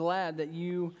Glad that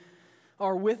you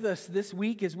are with us this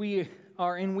week as we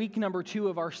are in week number 2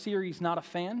 of our series, Not a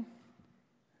Fan.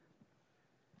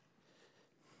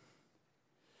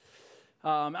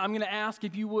 I'm going to ask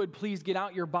if you would please get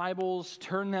out your Bibles,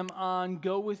 turn them on,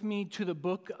 go with me to the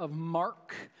book of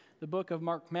Mark,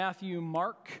 Matthew,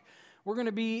 Mark. We're going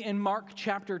to be in Mark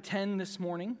chapter 10 this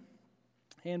morning.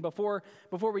 And before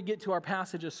we get to our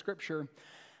passage of Scripture,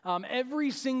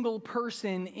 every single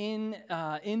person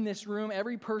in this room,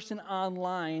 every person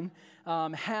online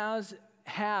has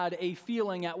had a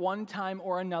feeling at one time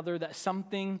or another that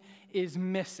something is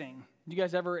missing. Do you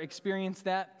guys ever experience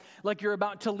that? Like you're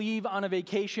about to leave on a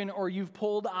vacation or you've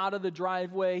pulled out of the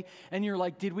driveway and you're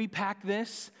like, did we pack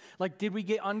this? Like, did we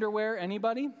get underwear?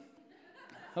 Anybody?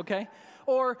 Okay.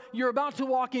 Or you're about to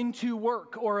walk into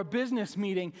work or a business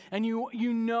meeting and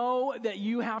you know that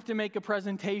you have to make a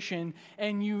presentation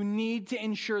and you need to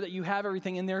ensure that you have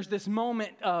everything. And there's this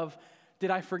moment of,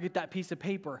 did I forget that piece of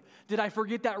paper? Did I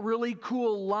forget that really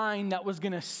cool line that was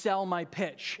going to sell my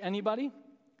pitch? Anybody?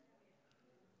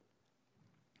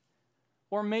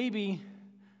 Or maybe,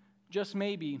 just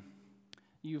maybe,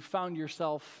 you found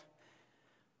yourself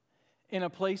in a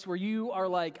place where you are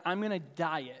like, I'm going to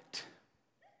diet.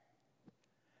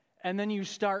 And then you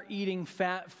start eating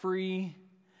fat-free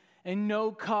and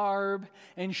no carb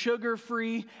and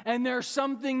sugar-free, and there's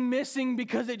something missing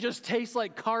because it just tastes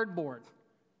like cardboard.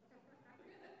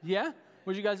 Yeah?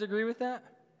 Would you guys agree with that?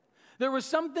 There was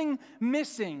something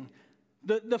missing.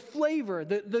 The flavor,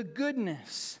 the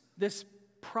goodness. This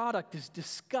product is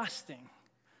disgusting.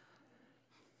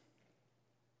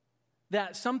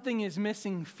 That something is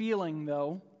missing feeling,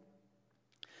 though,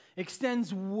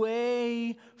 extends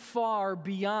way far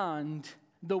beyond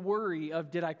the worry of,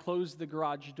 did I close the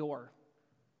garage door?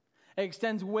 It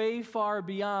extends way far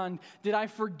beyond, did I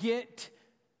forget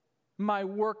my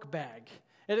work bag?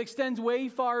 It extends way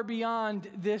far beyond,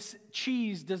 this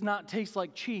cheese does not taste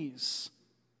like cheese.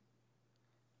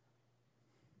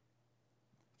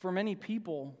 For many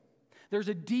people, there's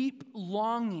a deep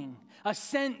longing, a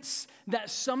sense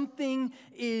that something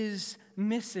is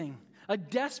missing. A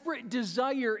desperate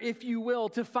desire, if you will,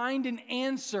 to find an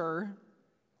answer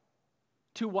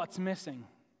to what's missing.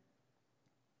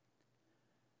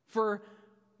 For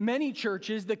many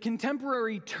churches, the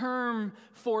contemporary term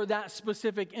for that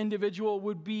specific individual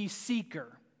would be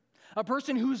seeker. A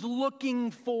person who's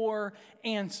looking for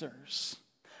answers.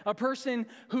 A person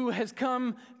who has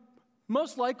come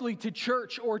most likely to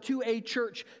church or to a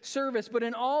church service, but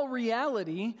in all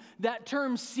reality, that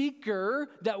term seeker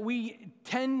that we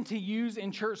tend to use in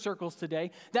church circles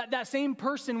today, that same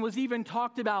person was even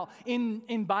talked about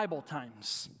in Bible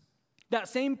times. That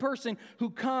same person who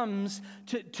comes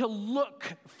to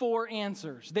look for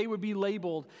answers, they would be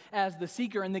labeled as the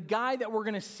seeker. And the guy that we're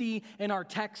going to see in our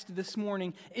text this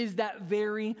morning is that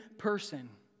very person.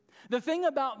 The thing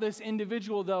about this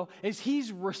individual, though, is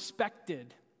he's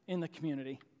respected in the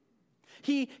community.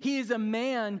 He is a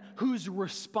man who's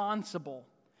responsible.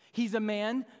 He's a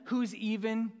man who's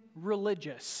even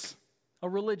religious, a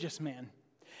religious man.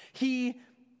 He,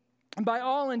 by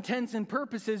all intents and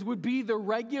purposes, would be the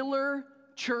regular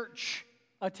church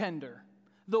attender,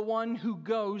 the one who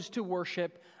goes to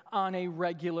worship on a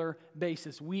regular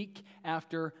basis, week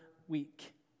after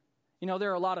week. You know,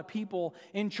 there are a lot of people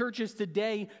in churches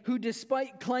today who,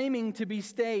 despite claiming to be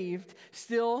saved,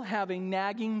 still have a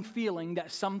nagging feeling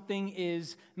that something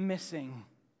is missing.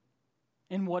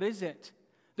 And what is it?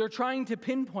 They're trying to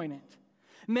pinpoint it.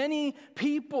 Many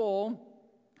people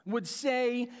would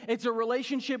say it's a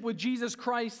relationship with Jesus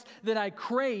Christ that I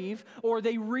crave, or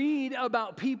they read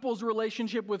about people's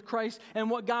relationship with Christ and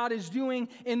what God is doing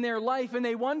in their life, and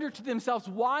they wonder to themselves,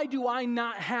 why do I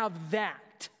not have that?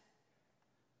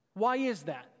 Why is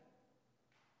that?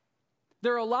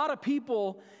 There are a lot of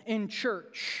people in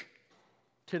church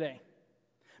today,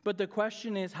 but the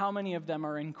question is, how many of them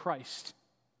are in Christ?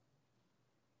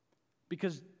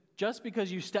 Because just because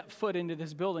you step foot into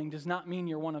this building does not mean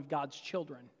you're one of God's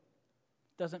children.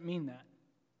 It doesn't mean that.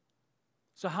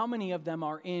 So how many of them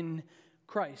are in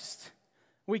Christ?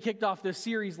 We kicked off this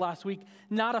series last week,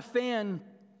 Not a Fan,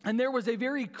 and there was a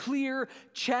very clear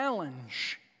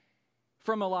challenge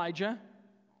from Elijah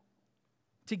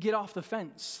to get off the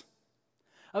fence.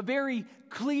 A very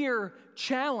clear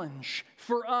challenge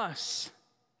for us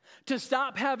to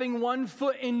stop having one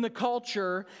foot in the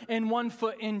culture and one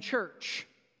foot in church.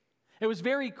 It was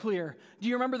very clear. Do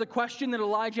you remember the question that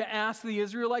Elijah asked the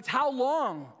Israelites? How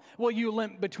long will you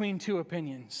limp between two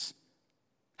opinions?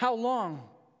 How long?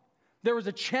 There was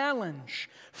a challenge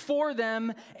for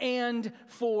them and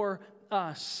for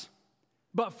us.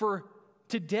 But for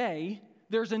today,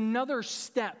 there's another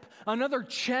step, another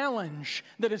challenge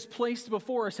that is placed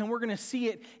before us, and we're going to see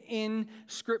it in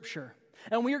Scripture.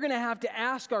 And we are going to have to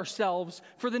ask ourselves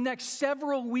for the next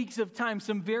several weeks of time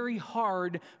some very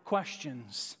hard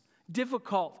questions,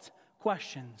 difficult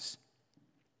questions.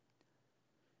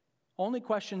 Only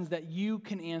questions that you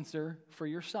can answer for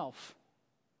yourself.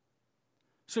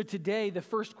 So today, the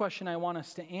first question I want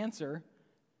us to answer,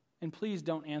 and please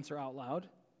don't answer out loud.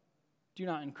 Do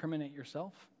not incriminate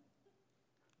yourself.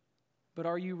 But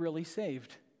are you really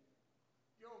saved?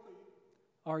 Guilty.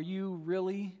 Are you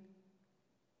really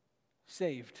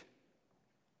saved?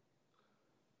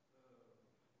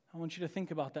 I want you to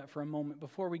think about that for a moment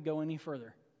before we go any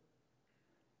further.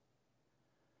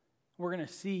 We're going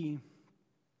to see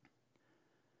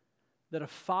that a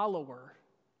follower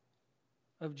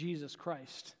of Jesus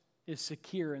Christ is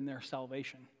secure in their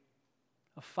salvation.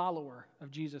 A follower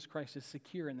of Jesus Christ is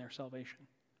secure in their salvation.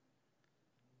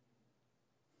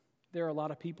 There are a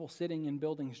lot of people sitting in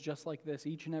buildings just like this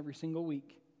each and every single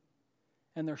week,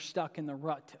 and they're stuck in the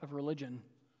rut of religion.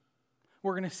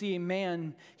 We're going to see a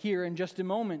man here in just a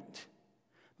moment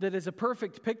that is a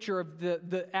perfect picture of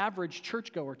the average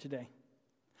churchgoer today.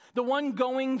 The one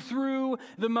going through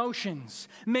the motions,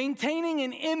 maintaining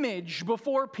an image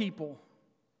before people.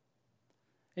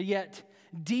 Yet,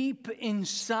 deep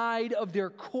inside of their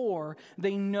core,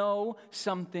 they know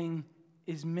something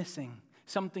is missing.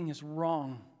 Something is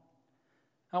wrong.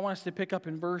 I want us to pick up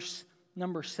in verse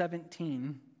number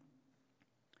 17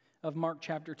 of Mark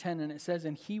chapter 10, and it says,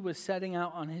 "And he was setting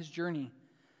out on his journey.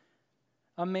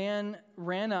 A man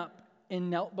ran up and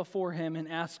knelt before him and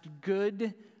asked,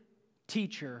 'Good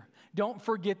teacher.'" Don't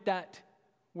forget that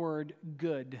word,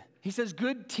 good. He says,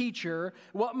 "Good teacher,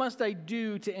 what must I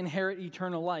do to inherit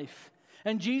eternal life?"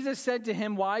 And Jesus said to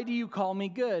him, "Why do you call me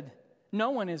good? No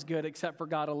one is good except for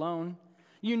God alone.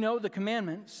 You know the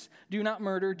commandments. Do not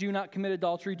murder, do not commit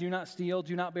adultery, do not steal,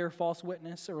 do not bear false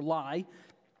witness or lie,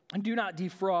 and do not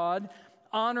defraud.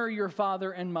 Honor your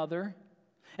father and mother."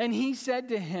 And he said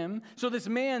to him, so this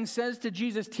man says to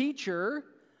Jesus, "Teacher,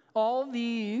 all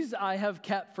these I have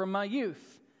kept from my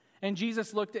youth." And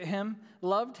Jesus looked at him,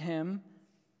 loved him,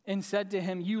 and said to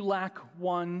him, "You lack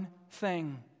one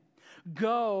thing.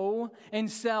 Go and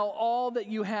sell all that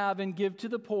you have and give to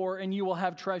the poor, and you will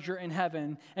have treasure in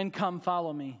heaven, and come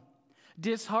follow me."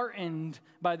 Disheartened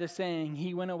by the saying,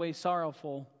 he went away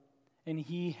sorrowful, and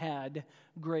he had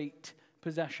great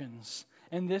possessions.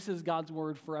 And this is God's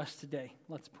word for us today.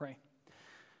 Let's pray.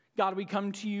 God, we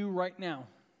come to you right now.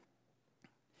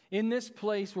 In this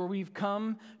place where we've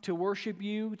come to worship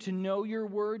you, to know your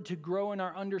word, to grow in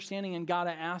our understanding. And God,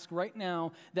 I ask right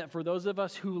now that for those of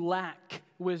us who lack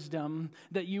wisdom,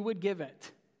 that you would give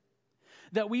it.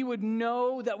 That we would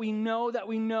know that we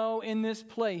know in this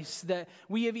place that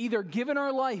we have either given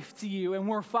our life to you and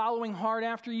we're following hard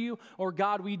after you, or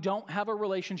God, we don't have a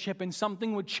relationship and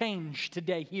something would change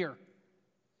today here.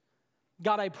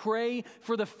 God, I pray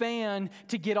for the fan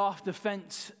to get off the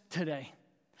fence today.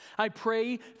 I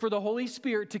pray for the Holy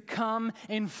Spirit to come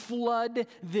and flood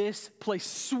this place,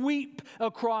 sweep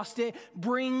across it,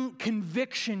 bring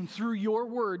conviction through your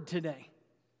word today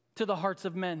to the hearts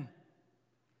of men.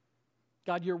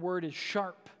 God, your word is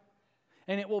sharp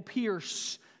and it will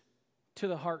pierce to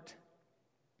the heart.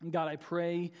 And God, I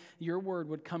pray your word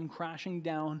would come crashing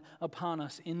down upon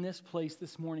us in this place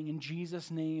this morning. In Jesus'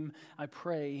 name I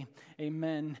pray,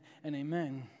 amen and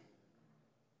amen.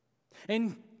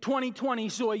 In 2020,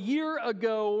 so a year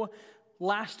ago,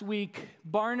 last week,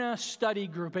 Barna Study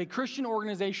Group, a Christian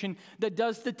organization that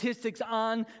does statistics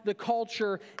on the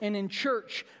culture and in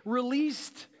church,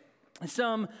 released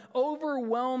some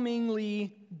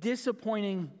overwhelmingly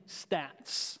disappointing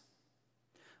stats.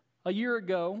 A year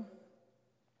ago,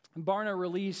 Barna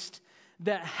released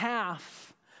that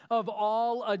half of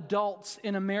all adults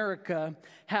in America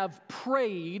have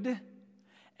prayed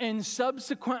and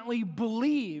subsequently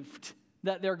believed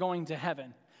that they're going to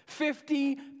heaven.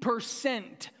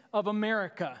 50% of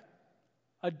America,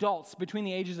 adults between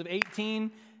the ages of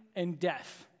 18 and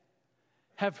death,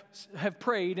 have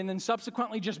prayed and then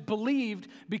subsequently just believed,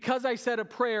 because I said a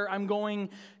prayer, I'm going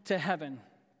to heaven.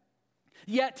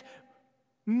 Yet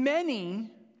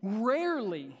many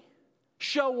rarely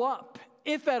show up,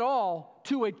 if at all,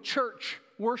 to a church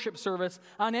worship service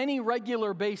on any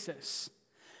regular basis.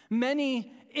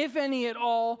 Many, if any at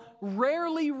all,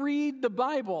 rarely read the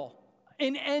Bible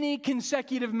in any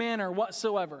consecutive manner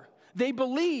whatsoever. They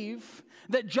believe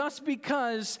that just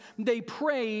because they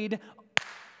prayed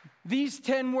these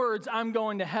 10 words, I'm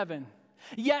going to heaven.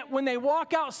 Yet when they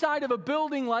walk outside of a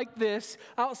building like this,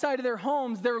 outside of their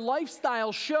homes, their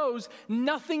lifestyle shows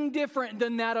nothing different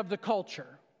than that of the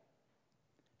culture.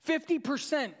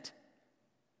 50%.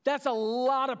 That's a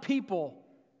lot of people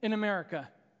in America.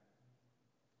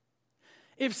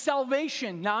 If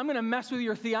salvation, now I'm going to mess with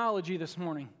your theology this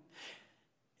morning.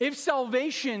 If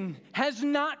salvation has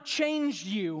not changed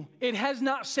you, it has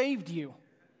not saved you.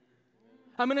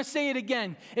 I'm going to say it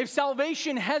again. If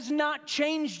salvation has not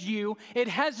changed you, it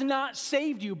has not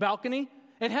saved you. Balcony,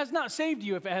 it has not saved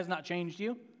you if it has not changed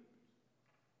you.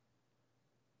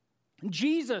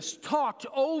 Jesus talked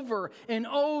over and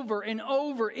over and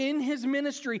over in his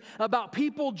ministry about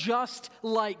people just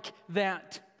like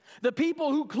that. The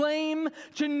people who claim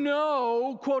to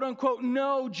know, quote unquote,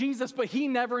 know Jesus, but he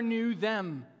never knew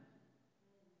them.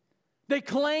 They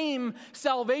claim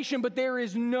salvation, but there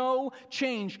is no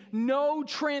change, no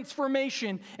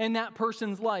transformation in that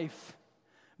person's life.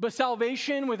 But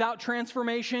salvation without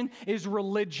transformation is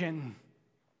religion.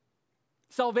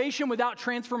 Salvation without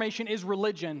transformation is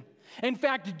religion. In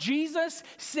fact, Jesus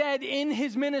said in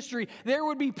his ministry, there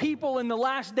would be people in the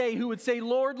last day who would say,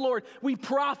 Lord, Lord, we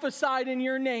prophesied in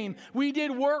your name. We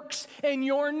did works in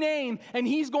your name. And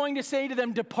he's going to say to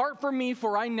them, depart from me,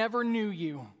 for I never knew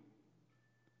you.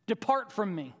 Depart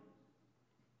from me.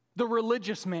 The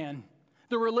religious man,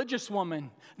 the religious woman,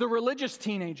 the religious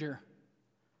teenager.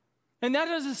 And that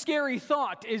is a scary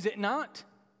thought, is it not?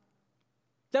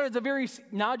 That is a very,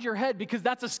 nod your head because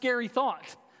that's a scary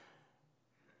thought.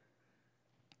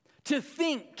 To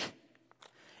think,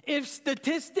 if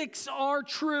statistics are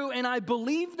true, and I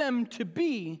believe them to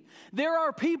be, there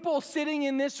are people sitting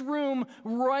in this room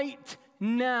right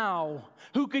now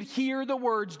who could hear the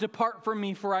words, depart from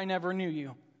me, for I never knew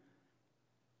you.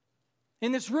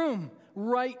 In this room,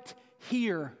 right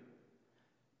here.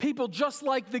 People just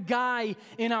like the guy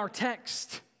in our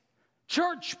text.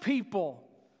 Church people.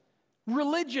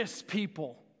 Religious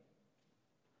people.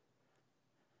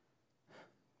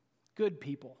 Good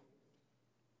people.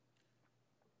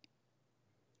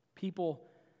 People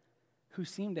who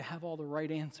seem to have all the right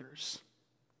answers.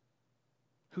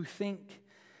 Who think,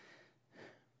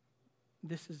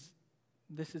 this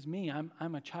is me,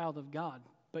 I'm a child of God.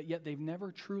 But yet they've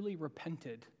never truly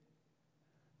repented.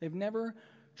 They've never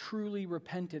truly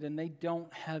repented, and they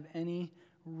don't have any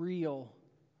real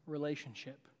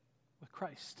relationship with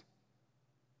Christ.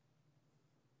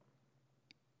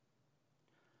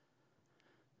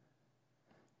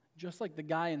 Just like the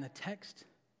guy in the text,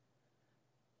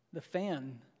 the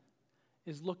fan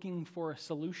is looking for a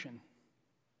solution.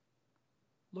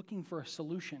 Looking for a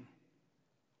solution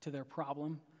to their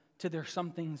problem, to their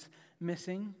something's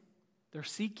missing. They're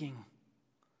seeking.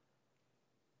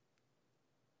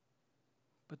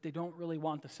 But they don't really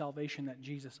want the salvation that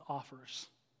Jesus offers.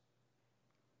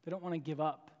 They don't want to give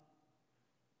up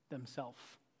themselves.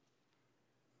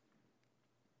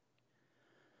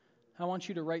 I want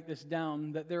you to write this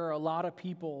down, that there are a lot of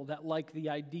people that like the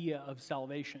idea of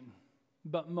salvation,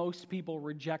 but most people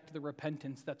reject the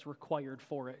repentance that's required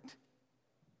for it.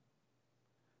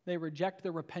 They reject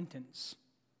the repentance.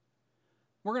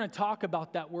 We're going to talk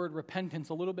about that word repentance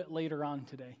a little bit later on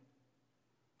today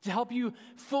to help you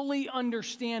fully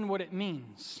understand what it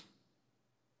means.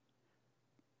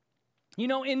 You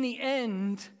know, in the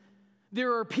end,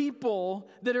 there are people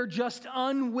that are just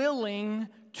unwilling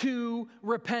to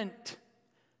repent.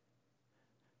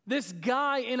 This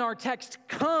guy in our text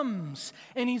comes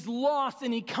and he's lost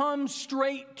and he comes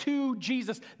straight to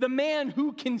Jesus, the man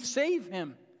who can save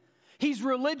him. He's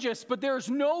religious, but there's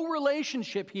no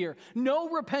relationship here, no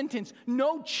repentance,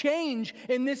 no change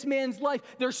in this man's life.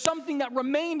 There's something that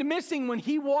remained missing when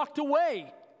he walked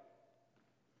away.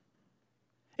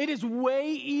 It is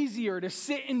way easier to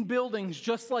sit in buildings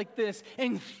just like this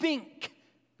and think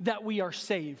that we are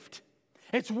saved.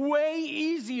 It's way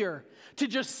easier to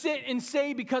just sit and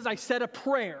say, because I said a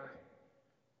prayer,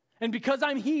 and because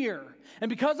I'm here, and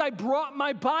because I brought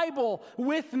my Bible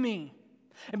with me,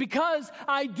 and because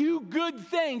I do good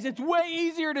things, it's way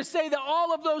easier to say that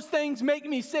all of those things make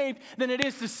me saved than it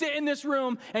is to sit in this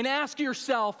room and ask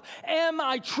yourself, am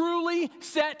I truly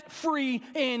set free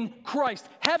in Christ?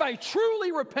 Have I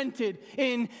truly repented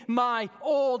in my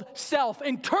old self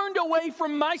and turned away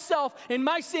from myself and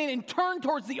my sin and turned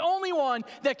towards the only one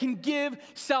that can give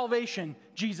salvation,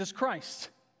 Jesus Christ?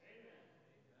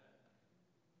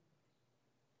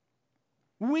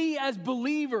 We as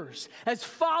believers, as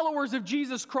followers of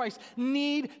Jesus Christ,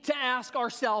 need to ask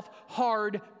ourselves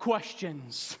hard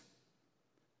questions.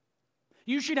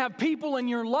 You should have people in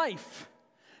your life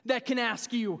that can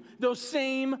ask you those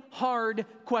same hard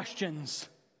questions.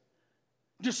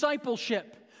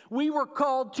 Discipleship. We were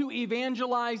called to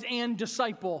evangelize and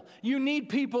disciple. You need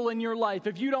people in your life.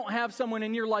 If you don't have someone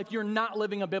in your life, you're not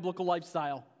living a biblical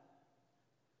lifestyle.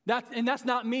 That's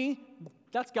not me.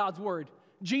 That's God's word.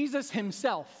 Jesus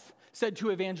himself said to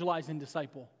evangelize and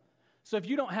disciple. So if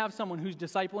you don't have someone who's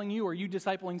discipling you or you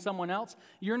discipling someone else,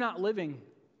 you're not living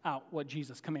out what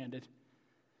Jesus commanded.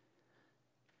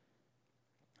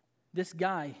 This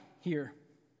guy here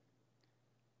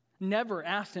never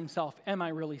asked himself, am I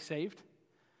really saved?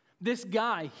 This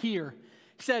guy here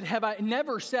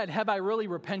never said, have I really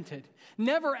repented?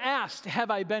 Never asked,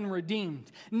 have I been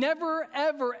redeemed? Never,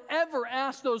 ever, ever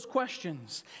asked those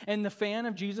questions. And the fan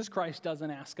of Jesus Christ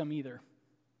doesn't ask them either.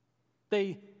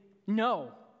 They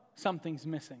know something's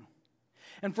missing.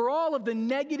 And for all of the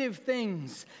negative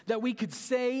things that we could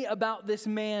say about this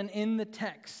man in the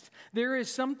text, there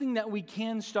is something that we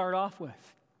can start off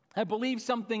with. I believe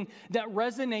something that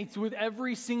resonates with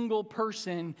every single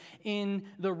person in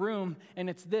the room, and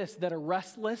it's this, that a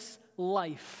restless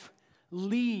life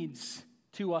leads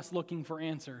to us looking for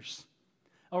answers.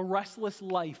 A restless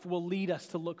life will lead us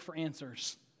to look for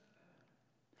answers.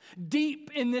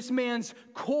 Deep in this man's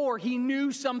core, he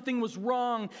knew something was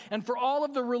wrong, and for all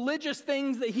of the religious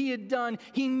things that he had done,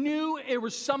 he knew it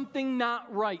was something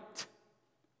not right.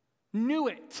 Knew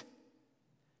it.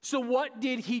 So what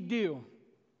did he do?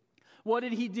 What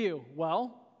did he do?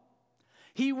 Well,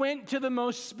 he went to the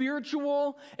most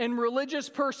spiritual and religious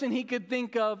person he could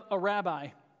think of, a rabbi.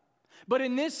 But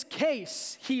in this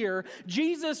case here,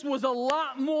 Jesus was a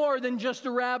lot more than just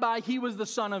a rabbi. He was the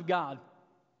Son of God.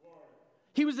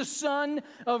 He was the Son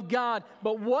of God.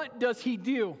 But what does he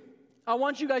do? I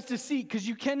want you guys to see, because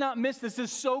you cannot miss this. This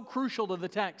is so crucial to the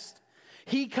text.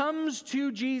 He comes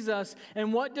to Jesus,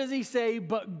 and what does he say?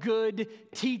 But good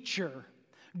teacher.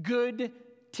 Good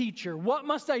teacher. What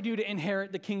must I do to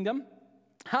inherit the kingdom?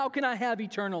 How can I have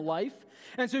eternal life?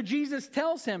 And so Jesus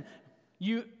tells him,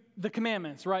 the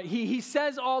commandments, right? He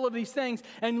says all of these things,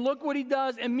 and look what he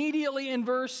does immediately in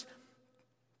verse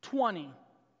 20.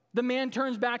 The man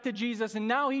turns back to Jesus, and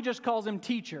now he just calls him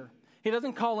teacher. He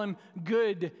doesn't call him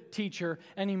good teacher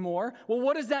anymore. Well,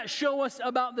 what does that show us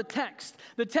about the text?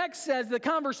 The text says the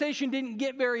conversation didn't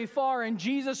get very far, and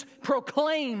Jesus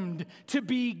proclaimed to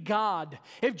be God.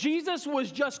 If Jesus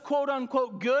was just quote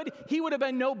unquote good, he would have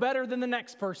been no better than the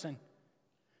next person.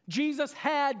 Jesus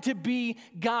had to be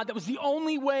God. That was the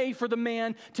only way for the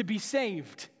man to be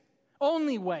saved.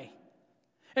 Only way.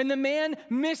 And the man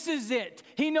misses it.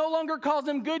 He no longer calls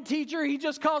him good teacher, he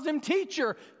just calls him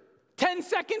teacher. 10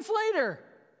 seconds later,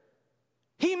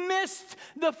 he missed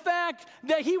the fact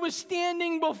that he was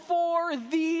standing before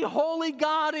the holy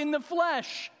God in the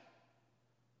flesh.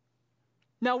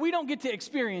 Now, we don't get to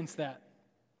experience that.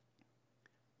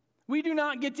 We do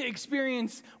not get to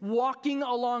experience walking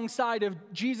alongside of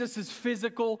Jesus'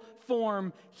 physical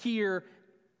form here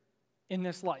in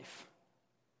this life.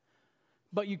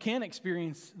 But you can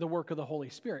experience the work of the Holy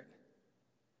Spirit,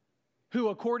 who,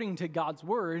 according to God's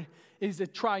word, is a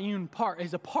triune part,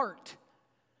 is a part.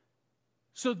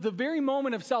 So the very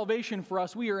moment of salvation for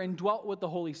us, we are indwelt with the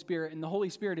Holy Spirit, and the Holy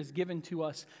Spirit is given to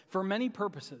us for many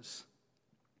purposes.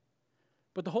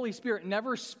 But the Holy Spirit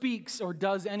never speaks or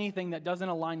does anything that doesn't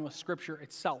align with Scripture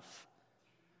itself.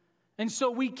 And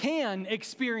so we can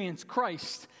experience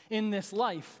Christ in this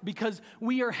life because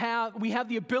we have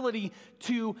the ability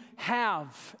to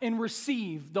have and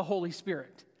receive the Holy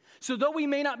Spirit. So though we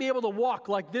may not be able to walk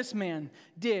like this man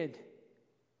did,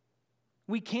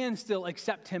 we can still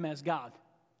accept him as God.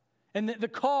 And the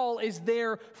call is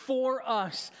there for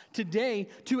us today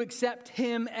to accept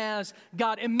him as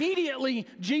God. Immediately,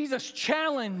 Jesus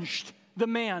challenged the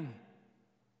man.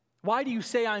 Why do you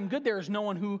say I'm good? There is no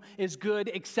one who is good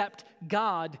except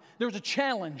God. There was a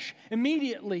challenge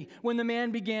immediately when the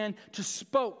man began to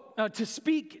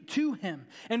speak to him.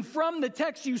 And from the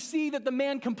text, you see that the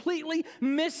man completely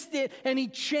missed it, and he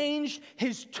changed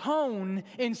his tone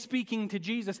in speaking to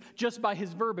Jesus just by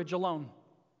his verbiage alone.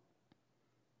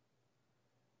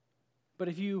 But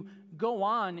if you go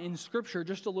on in Scripture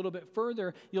just a little bit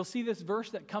further, you'll see this verse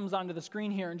that comes onto the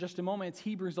screen here in just a moment. It's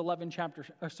Hebrews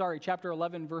chapter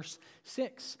 11, verse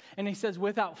 6. And he says,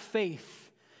 without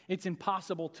faith, it's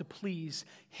impossible to please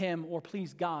him or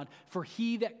please God. For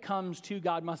he that comes to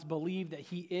God must believe that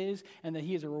he is, and that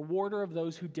he is a rewarder of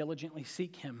those who diligently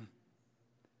seek him.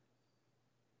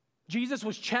 Jesus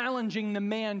was challenging the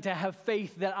man to have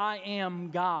faith that I am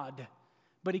God.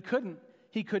 But he couldn't.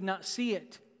 He could not see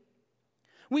it.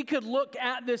 We could look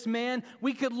at this man,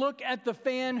 we could look at the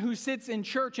fan who sits in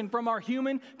church, and from our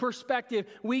human perspective,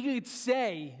 we could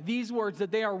say these words,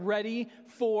 that they are ready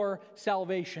for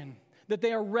salvation, that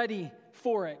they are ready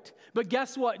for it. But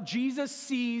guess what? Jesus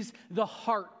sees the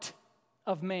heart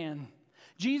of man.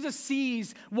 Jesus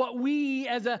sees what we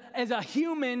as a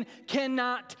human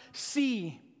cannot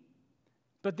see.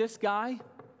 But this guy,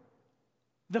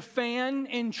 The fan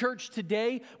in church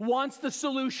today wants the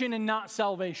solution and not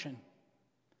salvation.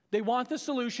 They want the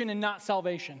solution and not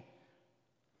salvation.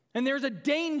 And there's a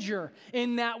danger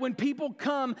in that when people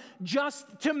come just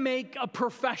to make a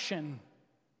profession.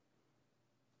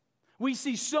 We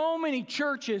see so many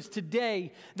churches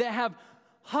today that have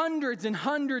hundreds and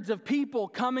hundreds of people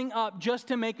coming up just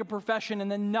to make a profession,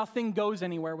 and then nothing goes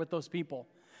anywhere with those people.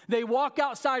 They walk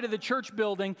outside of the church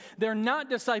building, they're not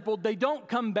discipled, they don't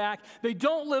come back, they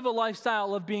don't live a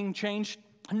lifestyle of being changed.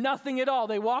 Nothing at all.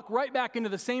 They walk right back into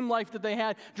the same life that they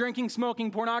had, drinking,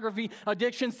 smoking, pornography,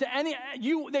 addictions to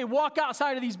they walk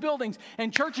outside of these buildings,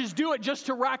 and churches do it just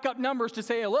to rack up numbers to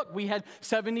say, hey, look, we had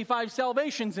 75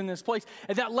 salvations in this place,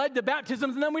 and that led to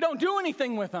baptisms, and then we don't do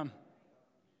anything with them.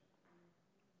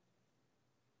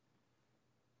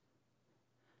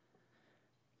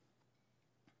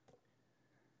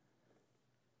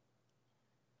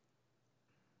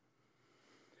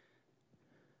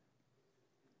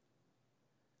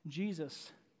 Jesus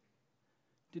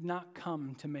did not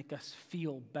come to make us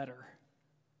feel better.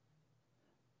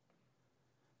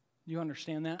 Do you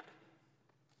understand that?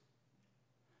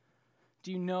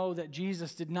 Do you know that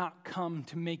Jesus did not come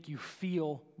to make you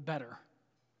feel better?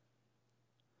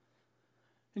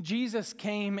 Jesus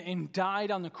came and died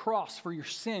on the cross for your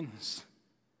sins,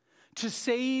 to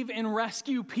save and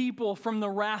rescue people from the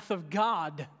wrath of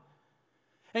God,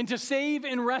 and to save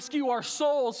and rescue our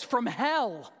souls from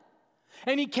hell.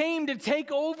 And he came to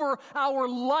take over our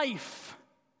life.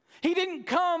 He didn't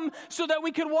come so that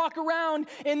we could walk around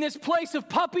in this place of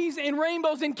puppies and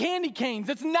rainbows and candy canes.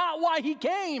 That's not why he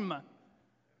came.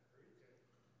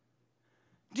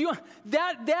 The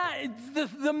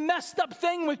messed up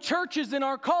thing with churches in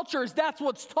our culture is that's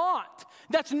what's taught.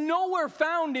 That's nowhere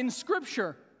found in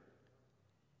Scripture.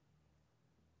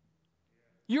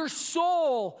 Your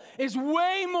soul is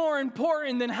way more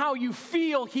important than how you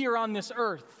feel here on this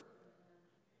earth.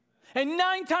 And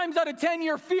 9 times out of 10,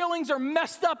 your feelings are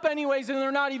messed up anyways, and they're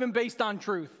not even based on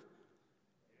truth.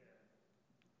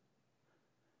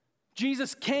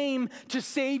 Jesus came to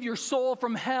save your soul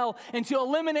from hell and to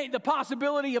eliminate the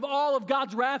possibility of all of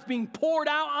God's wrath being poured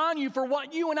out on you for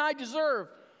what you and I deserve.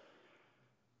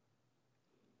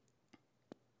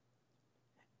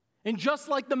 And just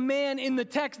like the man in the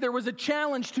text, there was a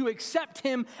challenge to accept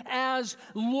him as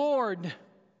Lord.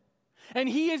 And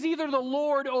he is either the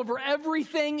Lord over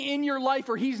everything in your life,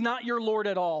 or he's not your Lord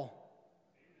at all.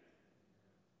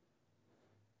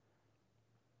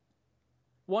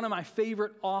 One of my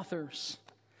favorite authors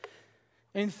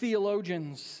and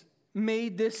theologians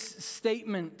made this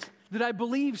statement that I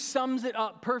believe sums it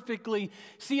up perfectly.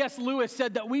 C.S. Lewis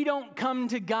said that we don't come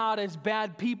to God as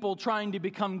bad people trying to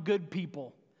become good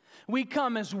people. We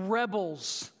come as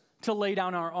rebels to lay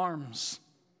down our arms.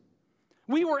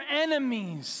 We were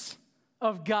enemies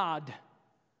of God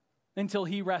until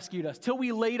he rescued us, till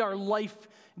we laid our life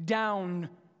down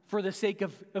for the sake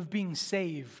of being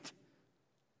saved.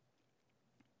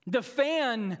 The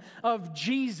fan of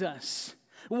Jesus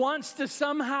wants to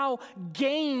somehow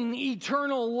gain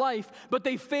eternal life, but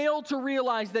they fail to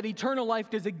realize that eternal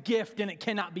life is a gift and it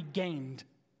cannot be gained.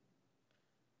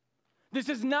 This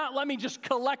is not, let me just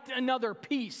collect another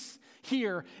piece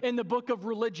here in the book of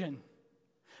religion.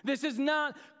 This is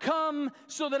not come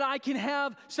so that I can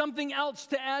have something else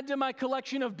to add to my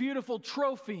collection of beautiful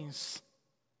trophies.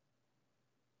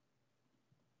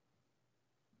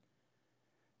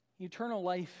 Eternal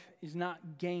life is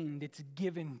not gained, it's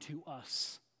given to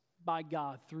us by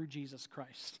God through Jesus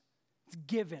Christ. It's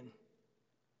given.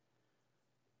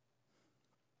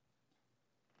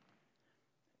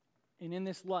 And in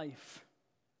this life,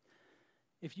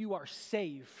 if you are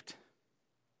saved,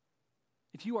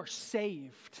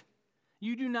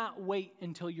 you do not wait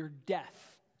until your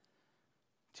death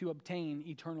to obtain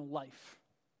eternal life.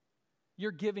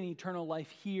 You're given eternal life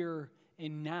here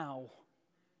and now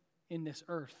in this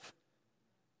earth.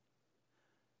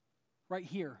 Right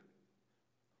here,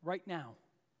 right now.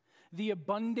 The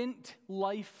abundant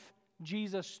life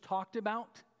Jesus talked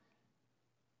about,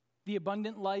 the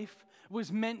abundant life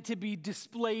was meant to be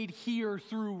displayed here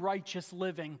through righteous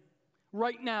living.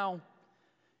 Right now.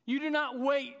 You do not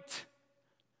wait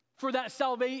for that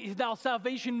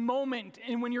salvation moment,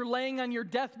 and when you're laying on your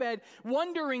deathbed,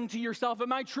 wondering to yourself,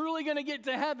 am I truly going to get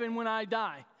to heaven when I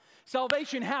die?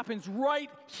 Salvation happens right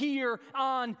here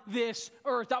on this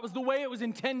earth. That was the way it was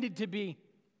intended to be.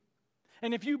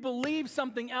 And if you believe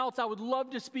something else, I would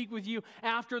love to speak with you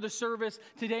after the service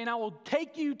today, and I will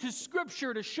take you to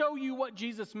Scripture to show you what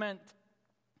Jesus meant.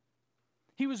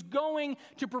 He was going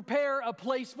to prepare a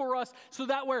place for us so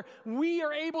that where we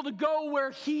are able to go where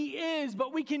He is,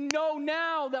 but we can know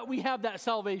now that we have that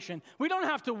salvation. We don't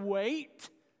have to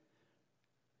wait.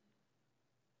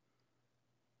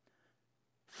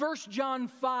 1 John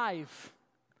 5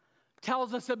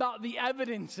 tells us about the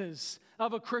evidences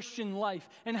of a Christian life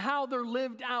and how they're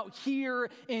lived out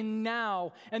here and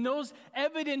now. And those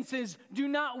evidences do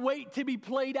not wait to be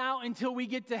played out until we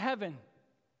get to heaven.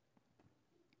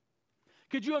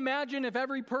 Could you imagine if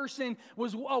every person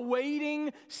was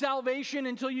awaiting salvation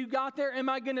until you got there? Am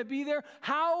I going to be there?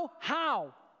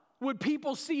 How would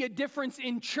people see a difference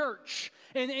in church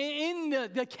and in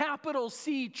the capital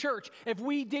C church if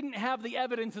we didn't have the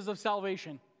evidences of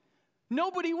salvation?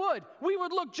 Nobody would. We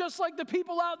would look just like the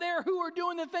people out there who are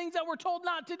doing the things that we're told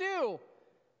not to do.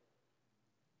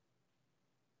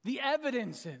 The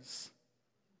evidences.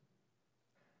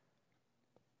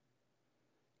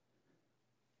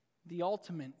 The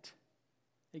ultimate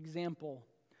example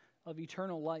of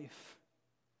eternal life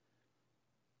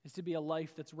is to be a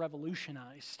life that's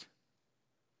revolutionized.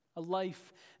 A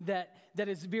life that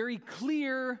is very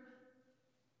clear,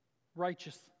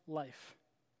 righteous life.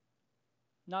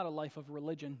 Not a life of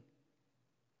religion.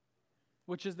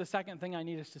 Which is the second thing I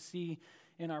need us to see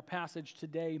in our passage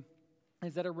today,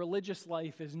 is that a religious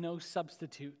life is no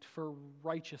substitute for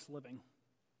righteous living.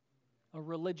 A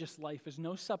religious life is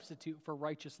no substitute for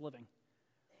righteous living.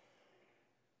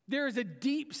 There is a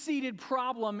deep-seated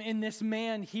problem in this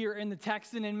man here in the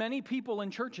text and in many people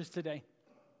in churches today.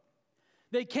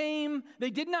 They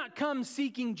did not come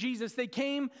seeking Jesus. They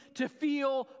came to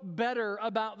feel better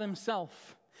about themselves.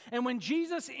 And when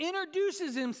Jesus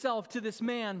introduces himself to this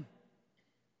man,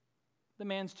 the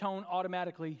man's tone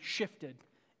automatically shifted.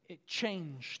 It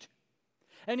changed.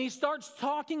 And he starts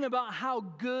talking about how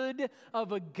good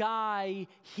of a guy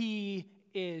he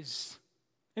is.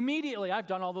 Immediately, I've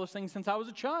done all those things since I was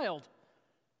a child.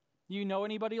 You know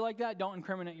anybody like that? Don't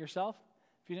incriminate yourself.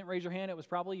 If you didn't raise your hand, it was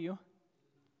probably you.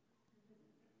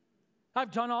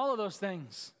 I've done all of those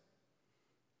things.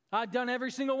 I've done every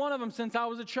single one of them since I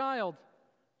was a child.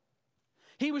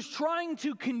 He was trying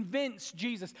to convince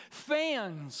Jesus.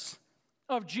 Fans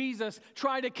of Jesus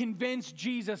try to convince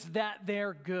Jesus that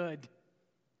they're good.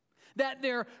 That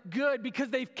they're good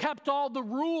because they've kept all the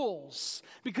rules,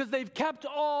 because they've kept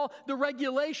all the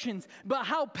regulations. But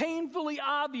how painfully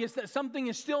obvious that something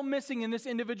is still missing in this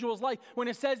individual's life when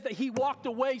it says that he walked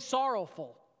away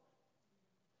sorrowful.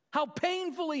 How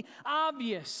painfully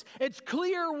obvious. It's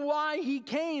clear why he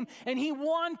came, and he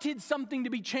wanted something to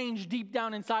be changed deep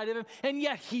down inside of him, and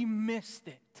yet he missed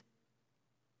it.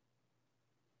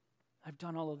 I've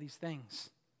done all of these things.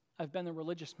 I've been a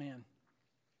religious man.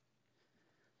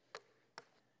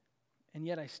 And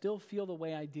yet I still feel the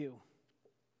way I do.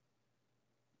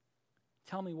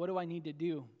 Tell me, what do I need to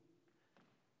do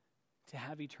to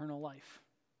have eternal life?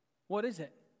 What is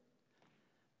it?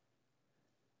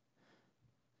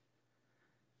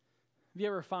 Have you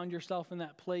ever found yourself in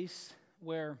that place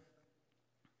where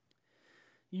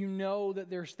you know that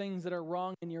there's things that are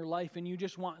wrong in your life and you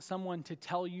just want someone to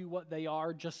tell you what they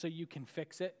are just so you can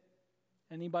fix it?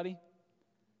 Anybody?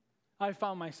 I've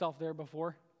found myself there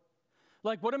before.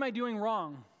 Like, what am I doing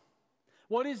wrong?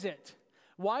 What is it?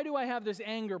 Why do I have this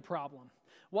anger problem?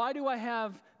 Why do I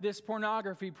have this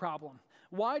pornography problem?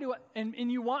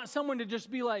 And you want someone to just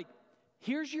be like,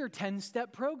 here's your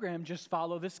 10-step program. Just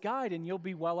follow this guide and you'll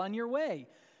be well on your way.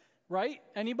 Right?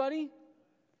 Anybody?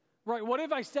 Right. What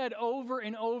if I said over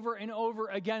and over and over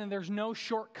again and there's no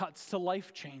shortcuts to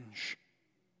life change?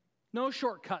 No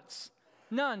shortcuts.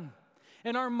 None.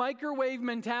 In our microwave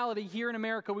mentality here in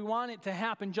America, we want it to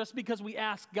happen just because we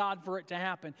ask God for it to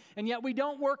happen. And yet we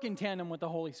don't work in tandem with the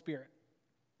Holy Spirit.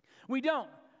 We don't.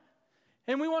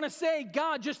 And we want to say,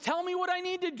 God, just tell me what I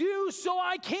need to do so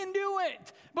I can do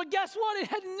it. But guess what? It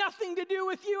had nothing to do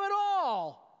with you at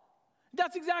all.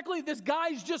 That's exactly, this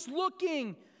guy's just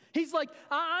looking. He's like,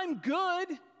 I'm good.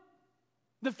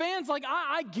 The fan's like,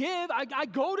 I give. I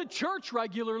go to church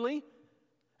regularly.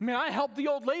 I mean, I helped the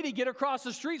old lady get across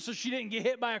the street so she didn't get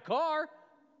hit by a car.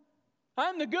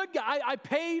 I'm the good guy. I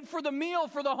paid for the meal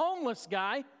for the homeless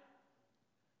guy.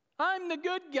 I'm the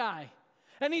good guy.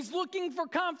 And he's looking for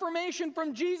confirmation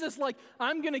from Jesus, like,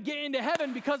 I'm going to get into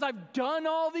heaven because I've done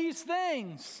all these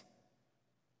things.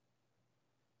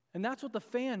 And that's what the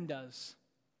fan does.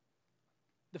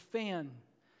 The fan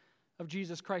of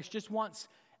Jesus Christ just wants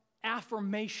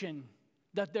affirmation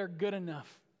that they're good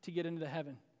enough to get into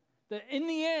heaven. That in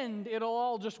the end, it'll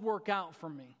all just work out for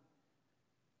me.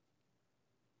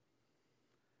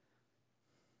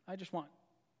 I just want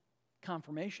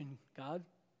confirmation, God.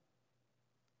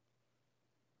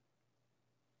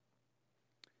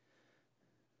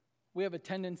 We have a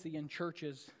tendency in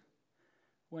churches,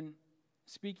 when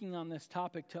speaking on this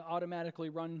topic, to automatically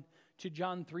run to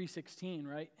John 3:16,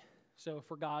 right? So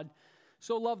for God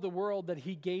so loved the world that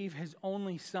he gave his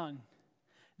only Son,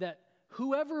 that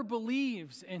whoever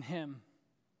believes in him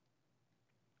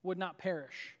would not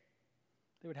perish.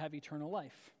 They would have eternal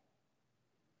life.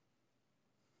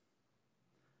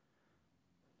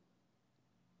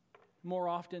 More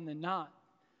often than not,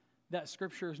 that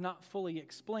scripture is not fully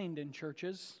explained in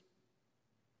churches.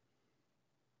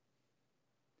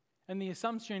 And the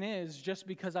assumption is, just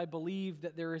because I believe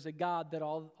that there is a God, that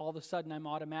all of a sudden I'm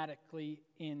automatically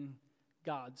in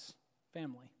God's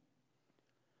family.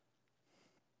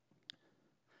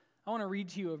 I want to read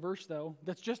to you a verse, though,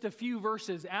 that's just a few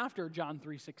verses after John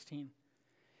 3:16.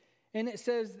 And it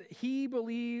says, he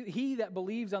that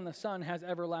believes on the Son has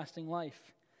everlasting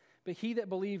life. But he that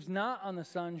believes not on the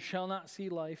Son shall not see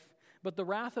life, but the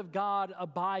wrath of God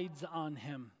abides on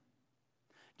him.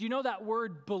 Do you know that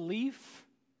word belief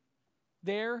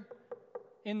there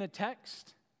in the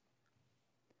text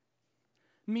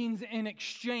means in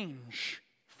exchange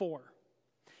for.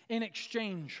 In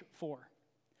exchange for.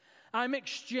 I'm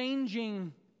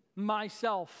exchanging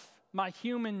myself, my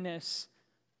humanness,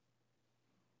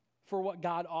 for what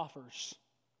God offers.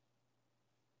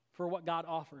 For what God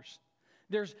offers.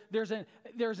 There's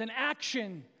an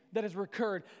action that has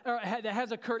occurred.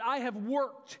 I have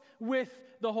worked with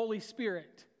the Holy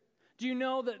Spirit. Do you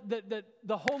know that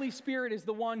the Holy Spirit is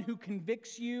the one who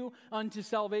convicts you unto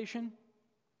salvation?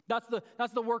 That's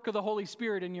the work of the Holy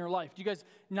Spirit in your life. Do you guys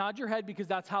nod your head because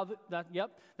that's how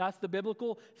that's the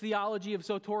biblical theology of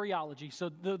soteriology. So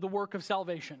the work of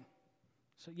salvation.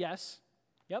 So yes,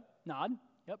 yep, nod,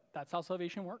 yep, that's how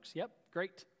salvation works. Yep,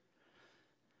 great.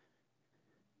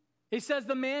 It says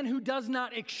the man who does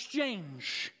not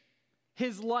exchange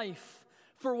his life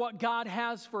for what God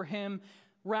has for him,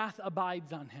 wrath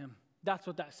abides on him. That's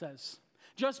what that says.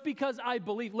 Just because I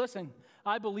believe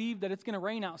that it's going to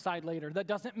rain outside later. That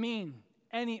doesn't mean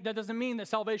that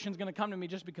salvation is going to come to me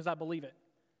just because I believe it.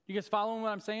 You guys following what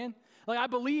I'm saying? Like, I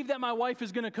believe that my wife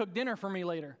is going to cook dinner for me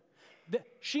later.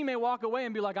 She may walk away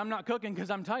and be like, I'm not cooking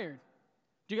because I'm tired.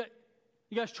 You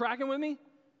guys tracking with me?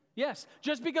 Yes.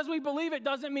 Just because we believe it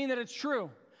doesn't mean that it's true.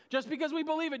 Just because we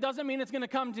believe it doesn't mean it's going to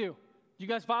come to. You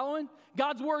guys following?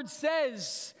 God's word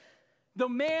says the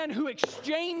man who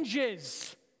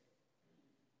exchanges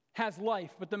has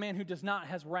life, but the man who does not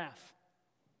has wrath.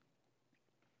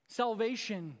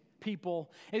 Salvation,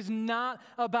 people, is not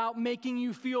about making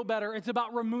you feel better. It's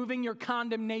about removing your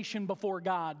condemnation before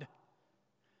God.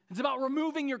 It's about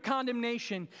removing your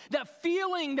condemnation. That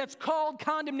feeling that's called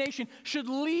condemnation should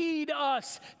lead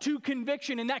us to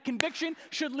conviction, and that conviction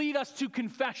should lead us to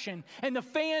confession. And the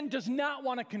fan does not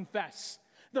want to confess.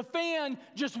 The fan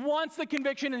just wants the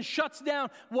conviction and shuts down.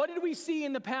 What did we see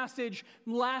in the passage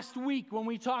last week when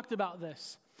we talked about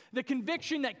this? The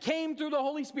conviction that came through the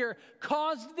Holy Spirit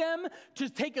caused them to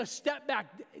take a step back.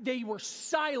 They were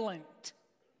silent.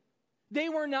 They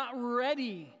were not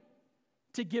ready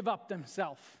to give up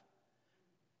themselves.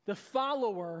 The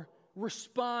follower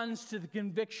responds to the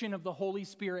conviction of the Holy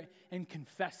Spirit and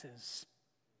confesses.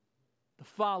 The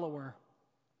follower.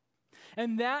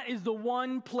 And that is the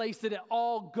one place that it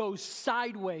all goes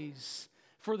sideways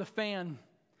for the fan.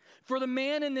 For the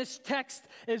man in this text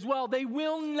as well, they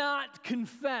will not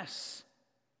confess.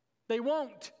 They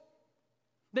won't.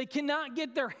 They cannot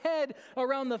get their head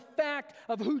around the fact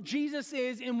of who Jesus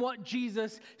is and what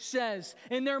Jesus says.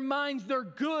 In their minds, they're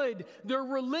good, they're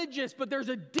religious, but there's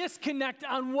a disconnect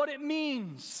on what it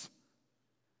means.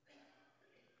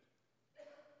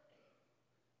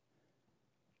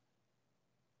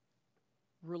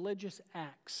 Religious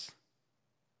acts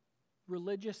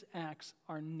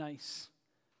are nice,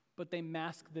 but they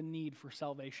mask the need for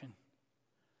salvation.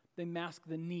 They mask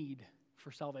the need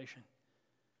for salvation.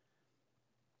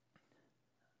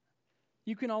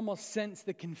 You can almost sense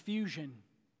the confusion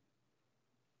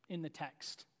in the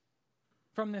text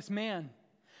from this man.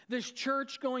 This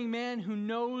church-going man who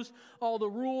knows all the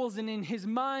rules, and in his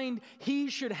mind, he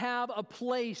should have a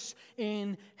place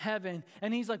in heaven.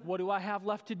 And he's like, what do I have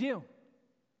left to do?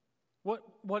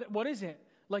 What is it?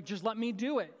 Like, just let me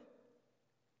do it.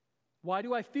 Why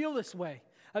do I feel this way?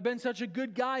 I've been such a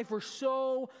good guy for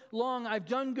so long. I've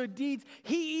done good deeds.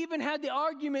 He even had the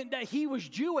argument that he was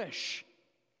Jewish.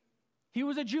 He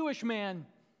was a Jewish man.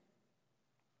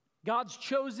 God's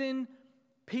chosen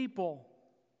people.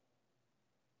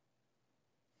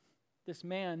 This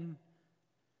man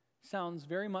sounds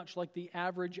very much like the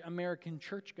average American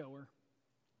churchgoer.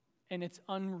 And it's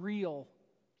unreal,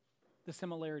 the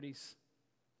similarities.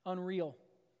 Unreal.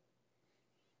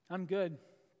 I'm good.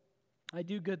 I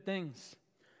do good things.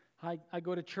 I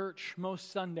go to church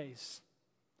most Sundays.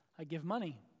 I give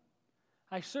money.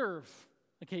 I serve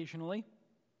occasionally.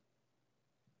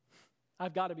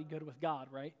 I've got to be good with God,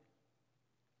 right?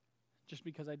 Just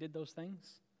because I did those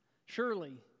things?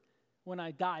 Surely, when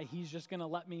I die, He's just going to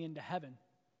let me into heaven.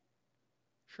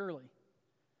 Surely.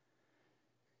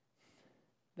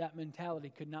 That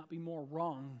mentality could not be more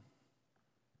wrong.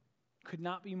 Could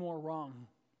not be more wrong.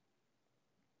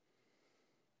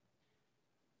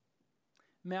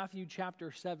 Matthew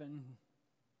chapter 7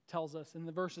 tells us, and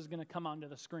the verse is going to come onto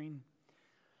the screen.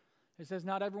 It says,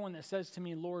 "Not everyone that says to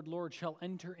me, Lord, Lord, shall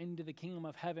enter into the kingdom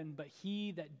of heaven, but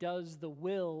he that does the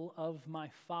will of my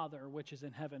Father which is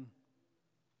in heaven."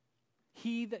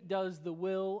 He that does the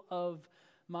will of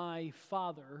my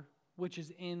Father which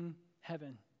is in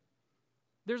heaven.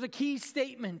 There's a key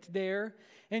statement there,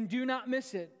 and do not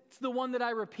miss it. It's the one that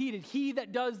I repeated. He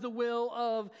that does the will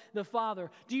of the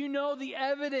Father. Do you know the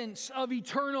evidence of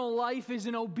eternal life is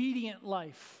an obedient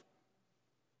life?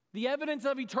 The evidence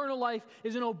of eternal life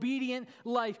is an obedient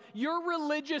life. Your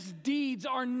religious deeds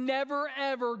are never,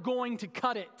 ever going to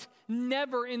cut it.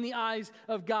 Never in the eyes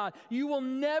of God. You will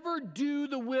never do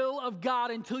the will of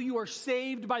God until you are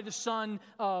saved by the Son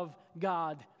of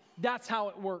God. That's how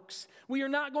it works. We are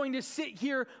not going to sit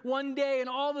here one day and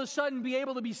all of a sudden be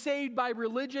able to be saved by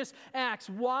religious acts.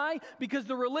 Why? Because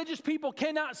the religious people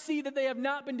cannot see that they have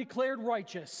not been declared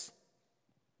righteous.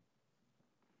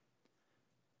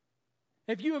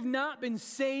 If you have not been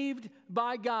saved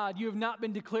by God, you have not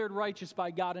been declared righteous by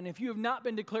God. And if you have not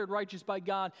been declared righteous by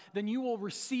God, then you will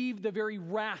receive the very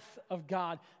wrath of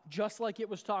God, just like it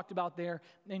was talked about there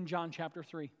in John chapter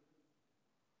 3.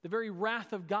 The very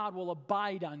wrath of God will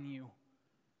abide on you.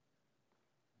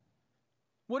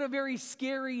 What a very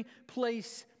scary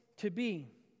place to be.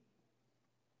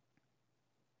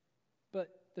 But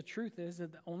the truth is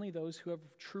that only those who have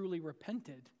truly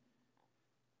repented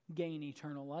gain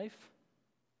eternal life.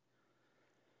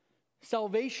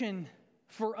 Salvation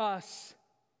for us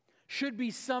should be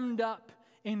summed up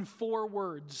in 4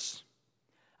 words.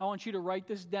 I want you to write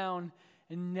this down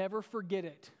and never forget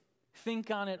it.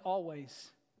 Think on it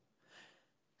always.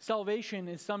 Salvation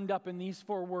is summed up in these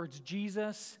 4 words: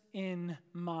 Jesus in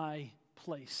my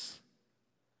place.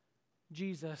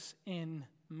 Jesus in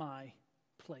my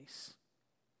place.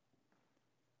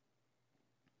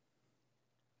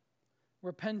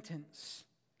 Repentance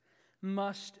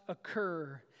must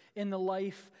occur in the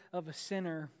life of a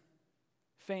sinner.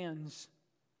 Fans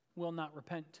will not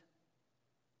repent.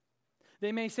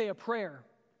 They may say a prayer.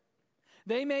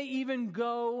 They may even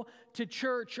go to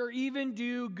church or even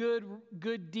do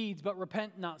good deeds, but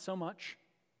repent not so much.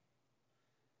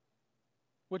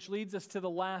 Which leads us to the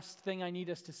last thing I need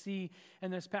us to see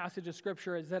in this passage of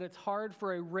Scripture, is that it's hard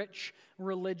for a rich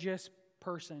religious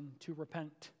person to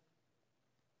repent.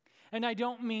 And I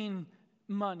don't mean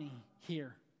money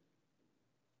here.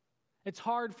 It's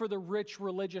hard for the rich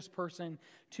religious person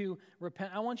to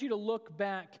repent. I want you to look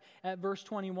back at verse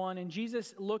 21. And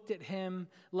Jesus looked at him,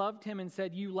 loved him, and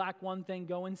said, "You lack one thing.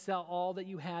 Go and sell all that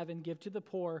you have and give to the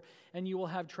poor, and you will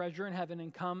have treasure in heaven,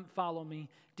 and come follow me."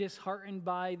 Disheartened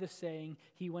by the saying,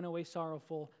 he went away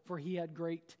sorrowful, for he had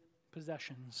great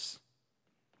possessions.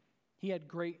 He had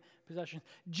great possessions.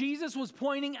 Jesus was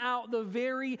pointing out the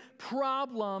very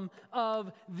problem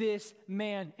of this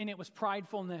man, and it was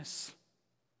pridefulness.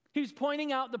 He's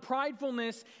pointing out the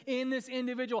pridefulness in this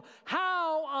individual.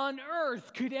 How on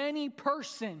earth could any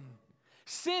person,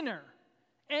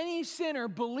 any sinner,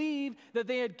 believe that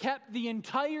they had kept the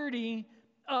entirety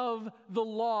of the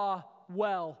law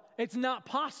well? It's not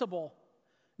possible.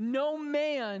 No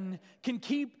man can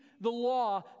keep the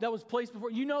law that was placed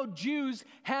before. You know, Jews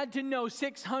had to know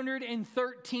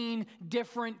 613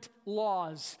 different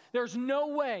laws. There's no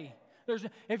way.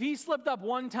 If he slipped up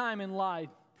one time and lied,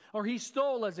 or he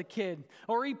stole as a kid,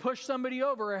 or he pushed somebody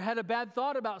over, or had a bad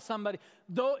thought about somebody,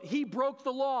 though he broke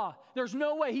the law. There's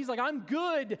no way. He's like, "I'm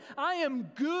good. I am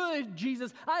good,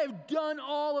 Jesus. I have done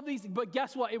all of these things." But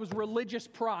guess what? It was religious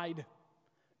pride.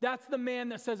 That's the man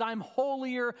that says, "I'm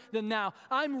holier than thou.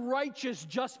 I'm righteous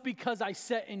just because I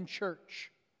sat in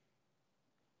church."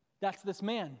 That's this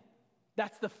man.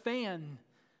 That's the fan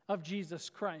of Jesus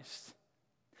Christ.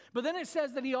 But then it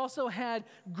says that he also had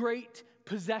great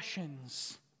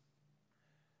possessions.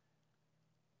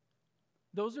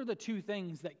 Those are the 2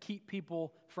 things that keep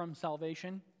people from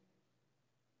salvation.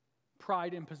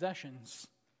 Pride and possessions.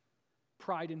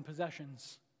 Pride and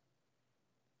possessions.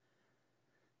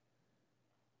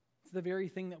 It's the very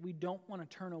thing that we don't want to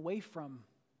turn away from.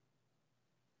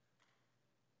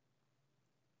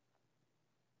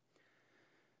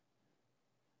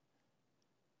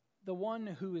 the one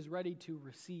who is ready to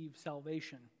receive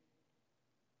salvation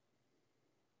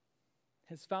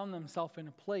has found themselves in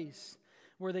a place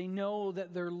where they know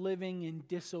that they're living in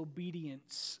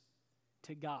disobedience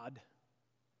to God.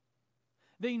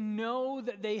 They know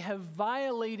that they have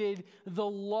violated the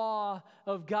law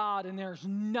of God, and there's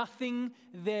nothing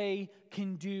they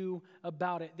can do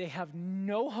about it. They have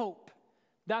no hope.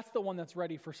 That's the one that's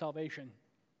ready for salvation.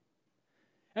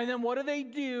 And then what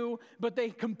do? But they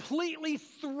completely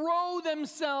throw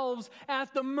themselves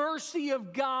at the mercy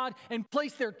of God and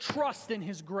place their trust in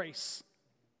His grace.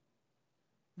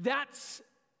 That's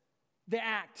the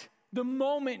act, the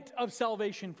moment of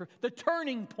salvation, for the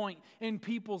turning point in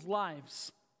people's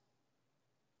lives.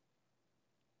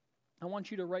 I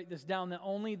want you to write this down, that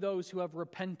only those who have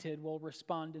repented will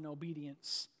respond in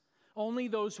obedience. Only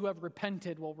those who have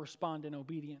repented will respond in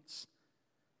obedience.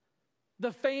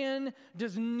 The fan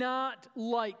does not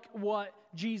like what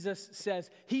Jesus says.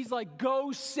 He's like,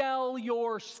 go sell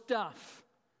your stuff.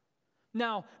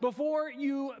 Now, before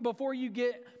you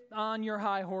get on your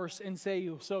high horse and say,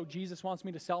 so Jesus wants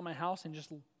me to sell my house and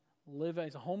just live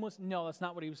as a homeless? No, that's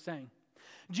not what he was saying.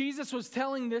 Jesus was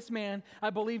telling this man,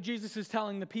 I believe Jesus is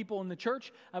telling the people in the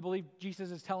church, I believe Jesus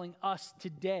is telling us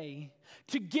today,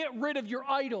 to get rid of your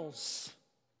idols.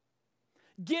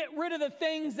 Get rid of the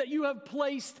things that you have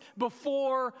placed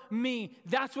before me.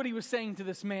 That's what he was saying to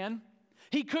this man.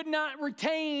 He could not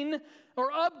retain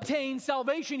or obtain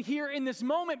salvation here in this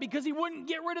moment because he wouldn't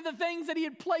get rid of the things that he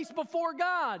had placed before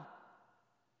God.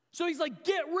 So he's like,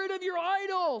 get rid of your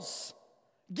idols.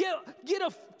 Get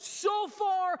so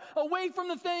far away from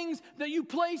the things that you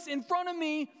place in front of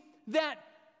me that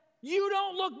you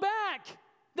don't look back,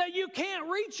 that you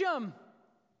can't reach them.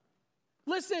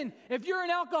 Listen, if you're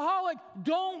an alcoholic,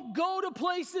 don't go to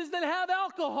places that have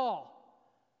alcohol.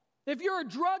 If you're a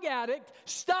drug addict,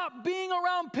 stop being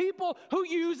around people who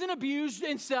use and abuse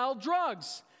and sell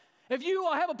drugs. If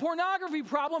you have a pornography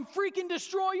problem, freaking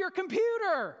destroy your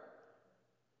computer.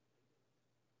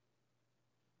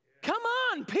 Come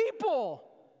on, people.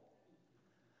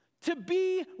 To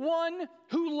be one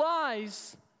who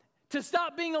lies, to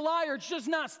stop being a liar, it's just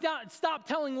not stop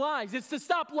telling lies. It's to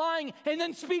stop lying and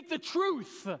then speak the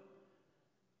truth.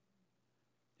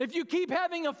 If you keep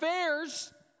having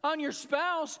affairs on your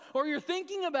spouse or you're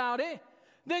thinking about it,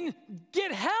 then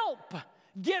get help.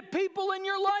 Get people in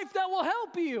your life that will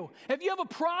help you. If you have a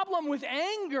problem with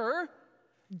anger,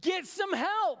 get some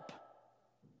help.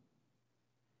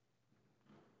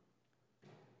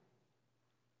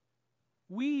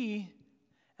 We,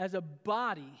 as a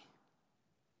body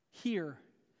here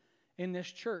in this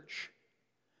church,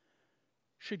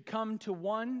 should come to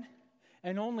one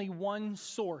and only one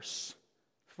source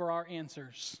for our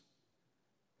answers.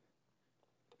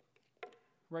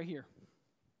 Right here.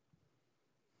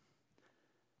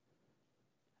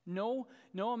 No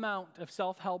amount of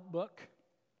self-help book,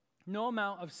 no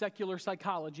amount of secular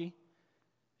psychology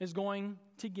is going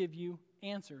to give you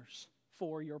answers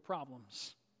for your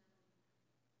problems.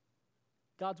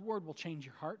 God's word will change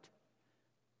your heart,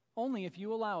 only if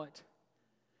you allow it.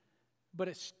 But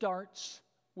it starts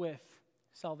with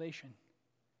salvation.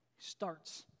 It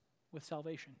starts with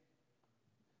salvation.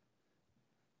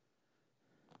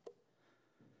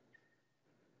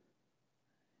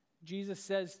 Jesus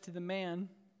says to the man,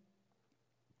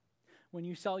 when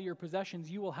you sell your possessions,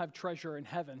 you will have treasure in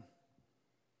heaven.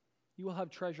 You will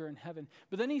have treasure in heaven.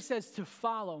 But then he says to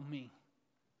follow me.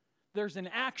 There's an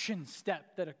action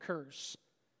step that occurs.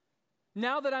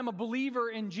 Now that I'm a believer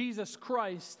in Jesus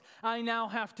Christ, I now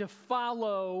have to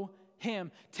follow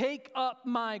him. Take up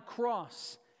my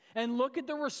cross. And look at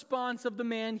the response of the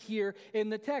man here in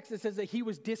the text. It says that he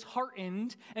was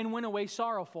disheartened and went away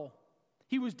sorrowful.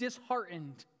 He was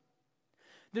disheartened.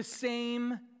 The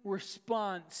same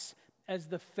response as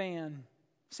the fan.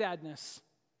 Sadness.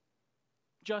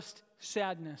 Just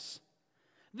sadness.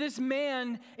 This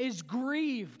man is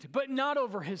grieved, but not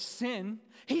over his sin.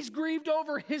 He's grieved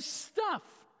over his stuff.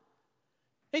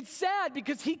 It's sad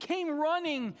because he came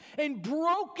running and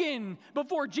broken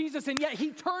before Jesus, and yet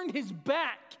he turned his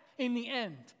back in the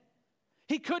end.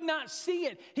 He could not see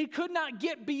it. He could not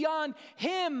get beyond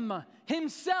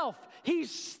himself. He's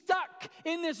stuck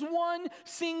in this one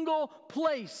single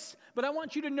place. But I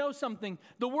want you to know something.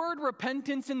 The word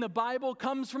repentance in the Bible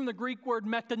comes from the Greek word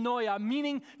metanoia,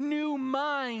 meaning new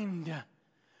mind.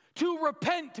 To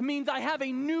repent means I have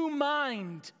a new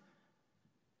mind.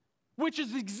 which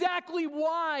is exactly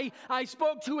why I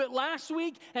spoke to it last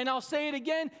week, and I'll say it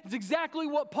again. It's exactly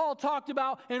what Paul talked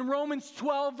about in Romans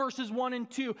 12, verses 1 and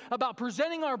 2, about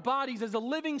presenting our bodies as a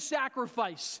living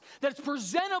sacrifice that's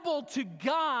presentable to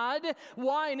God.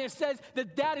 Why? And it says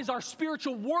that is our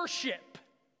spiritual worship.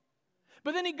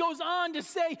 But then he goes on to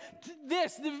say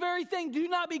this, the very thing, do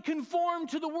not be conformed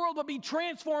to the world, but be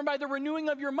transformed by the renewing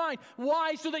of your mind.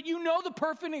 Why? So that you know the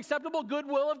perfect and acceptable good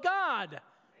will of God.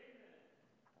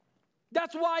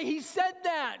 That's why he said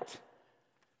that.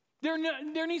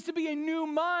 There needs to be a new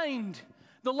mind.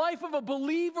 The life of a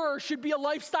believer should be a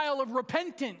lifestyle of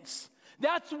repentance.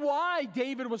 That's why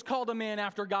David was called a man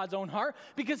after God's own heart,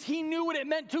 because he knew what it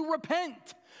meant to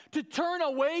repent, to turn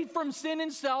away from sin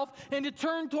and self and to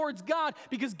turn towards God,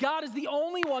 because God is the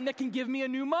only one that can give me a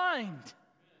new mind.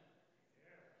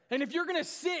 And if you're going to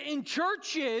sit in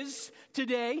churches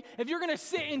today, if you're going to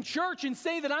sit in church and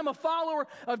say that I'm a follower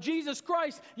of Jesus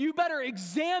Christ, you better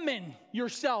examine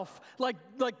yourself like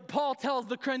Paul tells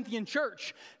the Corinthian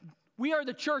church. We are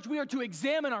the church. We are to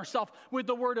examine ourselves with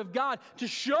the Word of God to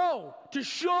show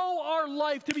our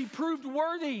life to be proved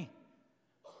worthy.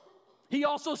 He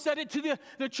also said it to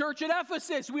the church at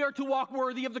Ephesus. We are to walk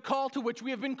worthy of the call to which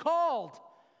we have been called.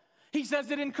 He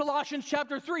says it in Colossians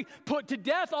chapter 3, put to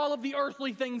death all of the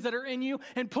earthly things that are in you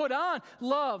and put on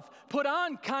love, put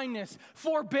on kindness,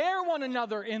 forbear one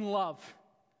another in love.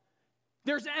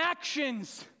 There's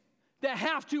actions that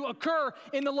have to occur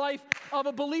in the life of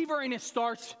a believer, and it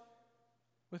starts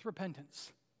with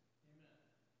repentance.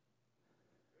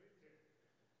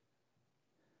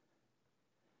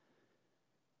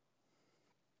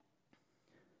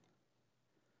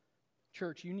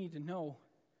 Church, you need to know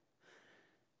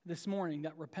this morning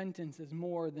that repentance is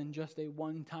more than just a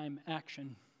one-time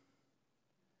action.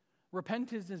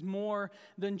 Repentance is more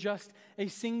than just a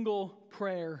single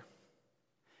prayer.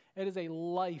 It is a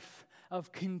life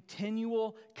of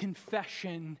continual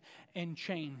confession and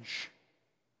change.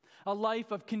 A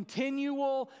life of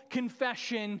continual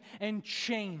confession and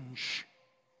change.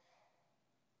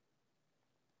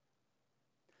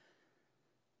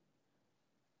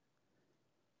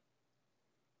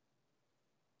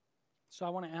 So I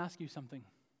want to ask you something.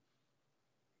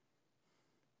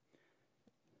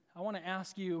 I want to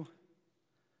ask you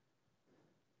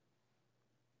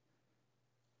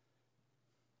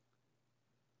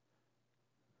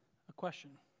a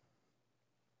question.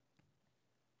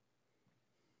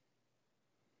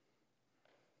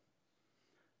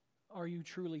 Are you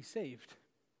truly saved?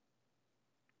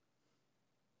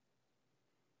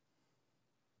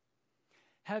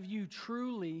 Have you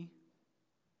truly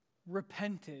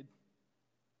repented?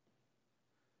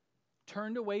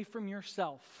 Turned away from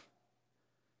yourself,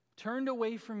 turned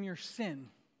away from your sin,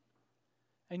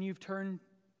 and you've turned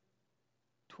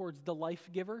towards the life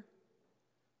giver,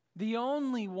 the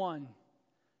only one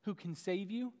who can save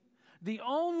you, the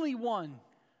only one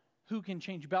who can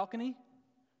change balcony?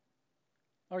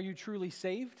 Are you truly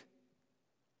saved?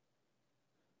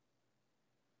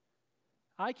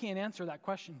 I can't answer that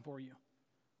question for you.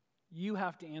 You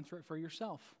have to answer it for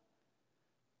yourself.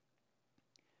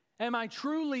 Am I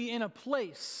truly in a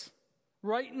place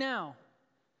right now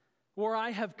where I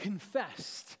have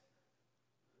confessed?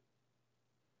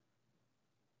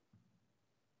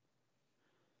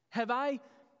 Have I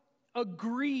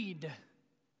agreed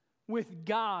with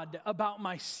God about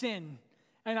my sin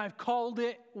and I've called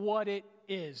it what it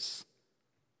is?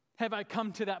 Have I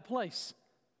come to that place?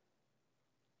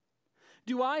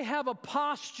 Do I have a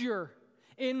posture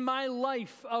in my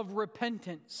life of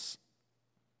repentance?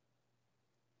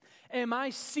 Am I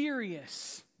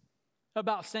serious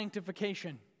about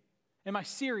sanctification? Am I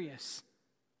serious?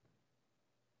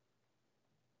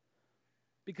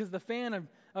 Because the fan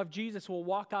of Jesus will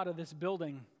walk out of this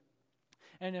building,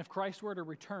 and if Christ were to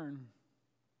return,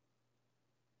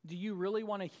 do you really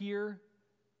want to hear,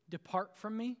 "Depart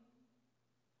from me?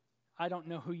 I don't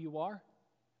know who you are"?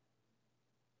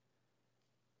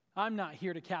 I'm not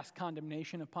here to cast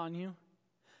condemnation upon you.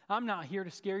 I'm not here to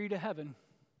scare you to heaven.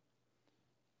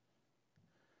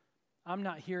 I'm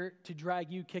not here to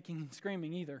drag you kicking and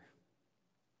screaming either.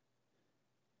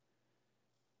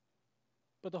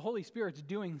 But the Holy Spirit's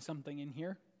doing something in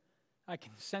here. I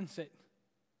can sense it.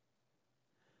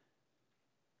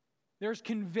 There's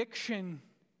conviction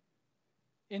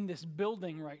in this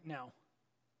building right now.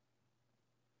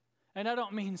 And I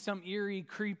don't mean some eerie,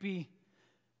 creepy.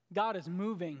 God is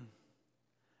moving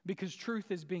because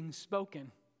truth is being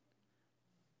spoken.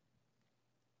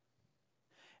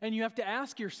 And you have to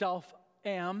ask yourself,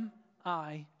 am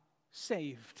I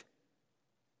saved?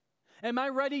 Am I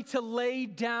ready to lay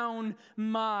down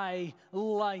my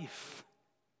life?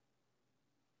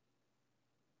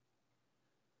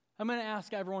 I'm going to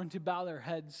ask everyone to bow their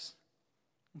heads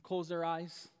and close their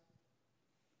eyes.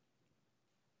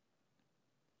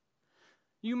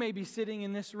 You may be sitting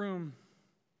in this room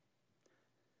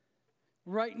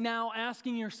right now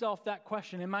asking yourself that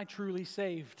question, am I truly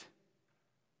saved?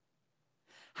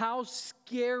 How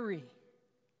scary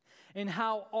and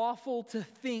how awful to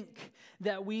think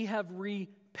that we have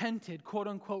repented, quote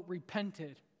unquote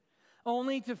repented,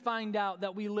 only to find out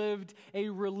that we lived a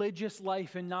religious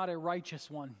life and not a righteous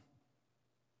one.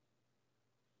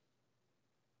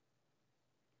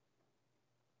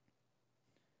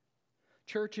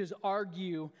 Churches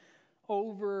argue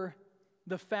over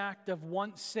the fact of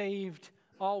once saved,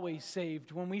 always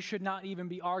saved, when we should not even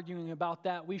be arguing about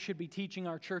that. We should be teaching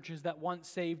our churches that once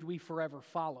saved, we forever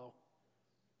follow.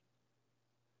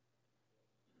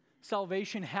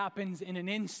 Salvation happens in an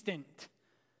instant,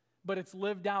 but it's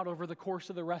lived out over the course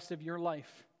of the rest of your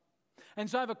life. And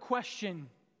so I have a question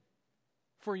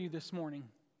for you this morning.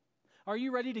 Are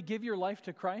you ready to give your life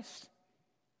to Christ?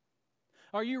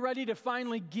 Are you ready to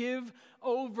finally give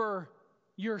over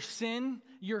your sin,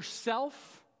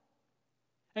 yourself,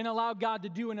 and allow God to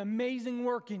do an amazing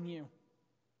work in you?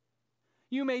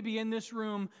 You may be in this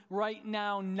room right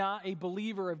now not a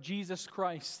believer of Jesus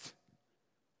Christ.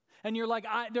 And you're like,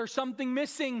 there's something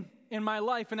missing in my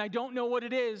life and I don't know what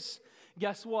it is.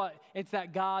 Guess what? It's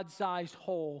that God-sized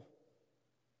hole.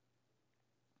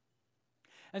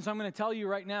 And so I'm going to tell you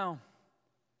right now,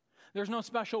 there's no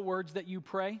special words that you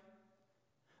pray.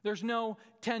 There's no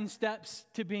 10 steps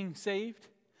to being saved.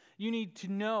 You need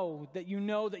to know that you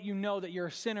know that you know that you're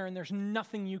a sinner and there's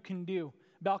nothing you can do.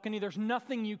 Balcony, there's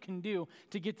nothing you can do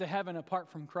to get to heaven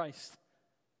apart from Christ.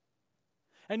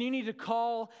 And you need to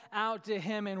call out to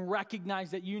Him and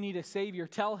recognize that you need a Savior.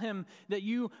 Tell Him that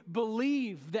you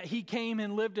believe that He came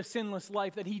and lived a sinless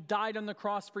life, that He died on the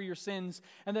cross for your sins,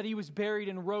 and that He was buried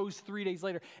and rose 3 days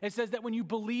later. It says that when you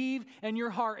believe in your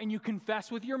heart and you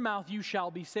confess with your mouth, you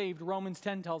shall be saved. Romans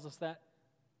 10 tells us that.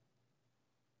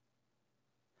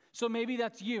 So maybe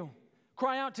that's you.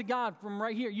 Cry out to God from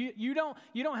right here. You don't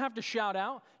have to shout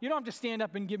out. You don't have to stand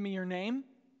up and give me your name.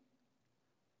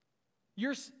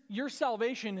 Your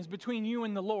salvation is between you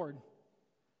and the Lord.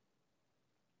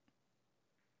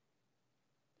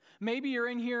 Maybe you're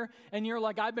in here and you're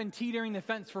like, I've been teetering the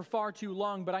fence for far too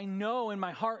long, but I know in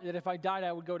my heart that if I died,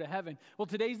 I would go to heaven. Well,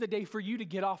 today's the day for you to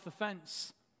get off the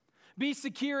fence. Be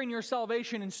secure in your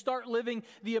salvation and start living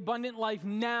the abundant life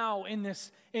now in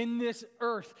this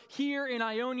earth. Here in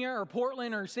Ionia or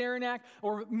Portland or Saranac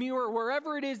or Muir,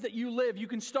 wherever it is that you live, you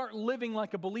can start living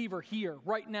like a believer here,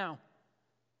 right now.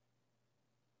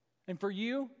 And for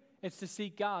you, it's to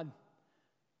seek God.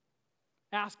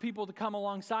 Ask people to come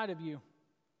alongside of you.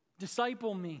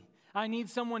 Disciple me. I need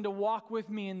someone to walk with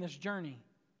me in this journey.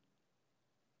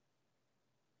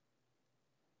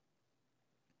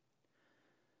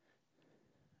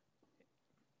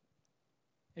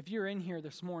 If you're in here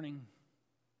this morning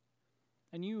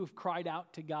and you have cried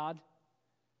out to God,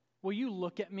 will you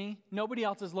look at me? Nobody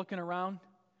else is looking around.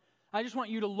 I just want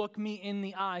you to look me in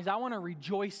the eyes. I want to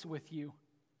rejoice with you.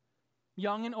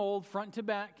 Young and old, front to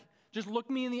back, just look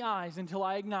me in the eyes until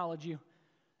I acknowledge you.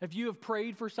 If you have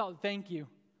prayed for salvation, thank you,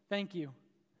 thank you,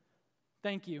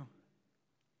 thank you,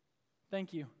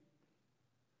 thank you.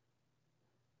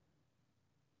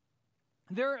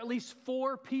 There are at least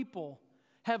 4 people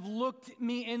have looked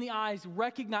me in the eyes,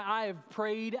 recognize I have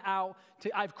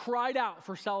I've cried out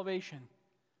for salvation.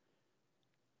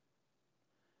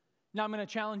 Now I'm going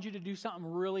to challenge you to do something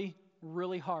really,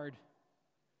 really hard.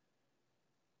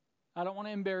 I don't want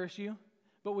to embarrass you,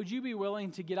 but would you be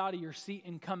willing to get out of your seat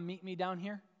and come meet me down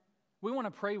here? We want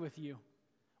to pray with you.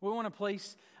 We want to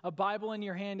place a Bible in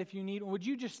your hand if you need. Would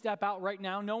you just step out right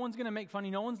now? No one's going to make fun of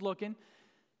you. No one's looking.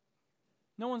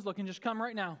 No one's looking. Just come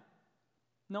right now.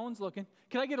 No one's looking.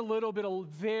 Can I get a little bit of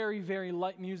very, very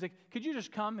light music? Could you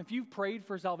just come? If you've prayed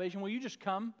for salvation, will you just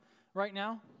come right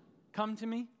now? Come to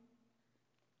me.